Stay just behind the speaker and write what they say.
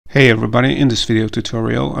Hey everybody, in this video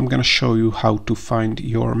tutorial I'm going to show you how to find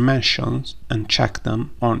your mentions and check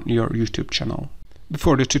them on your YouTube channel.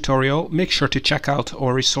 Before the tutorial, make sure to check out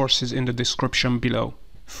our resources in the description below.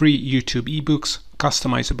 Free YouTube ebooks,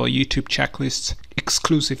 customizable YouTube checklists,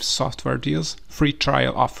 exclusive software deals, free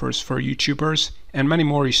trial offers for YouTubers, and many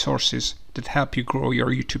more resources that help you grow your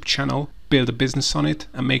YouTube channel, build a business on it,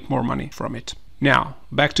 and make more money from it. Now,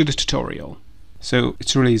 back to the tutorial. So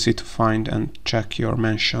it's really easy to find and check your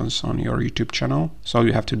mentions on your YouTube channel. So all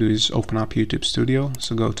you have to do is open up YouTube Studio.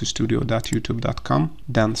 So go to studio.youtube.com,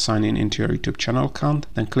 then sign in into your YouTube channel account,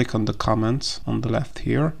 then click on the comments on the left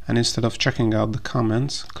here. And instead of checking out the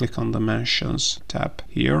comments, click on the mentions tab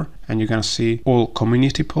here. And you're gonna see all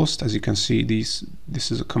community posts. As you can see,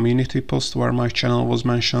 this is a community post where my channel was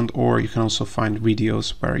mentioned, or you can also find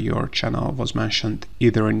videos where your channel was mentioned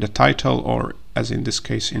either in the title or, as in this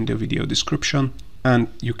case, in the video description. And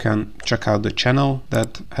you can check out the channel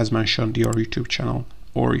that has mentioned your YouTube channel,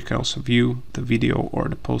 or you can also view the video or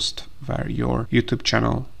the post where your YouTube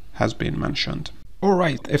channel has been mentioned.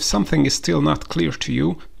 Alright, if something is still not clear to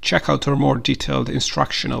you, check out our more detailed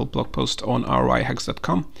instructional blog post on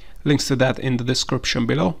𝐅𝐫𝐞𝐞. Links to that in the description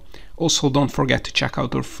below. Also, don't forget to check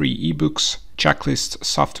out our free ebooks, checklists,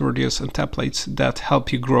 software deals, and templates that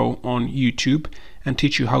help you grow on YouTube and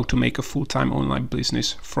teach you how to make a full-time online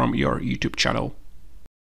business from your YouTube channel.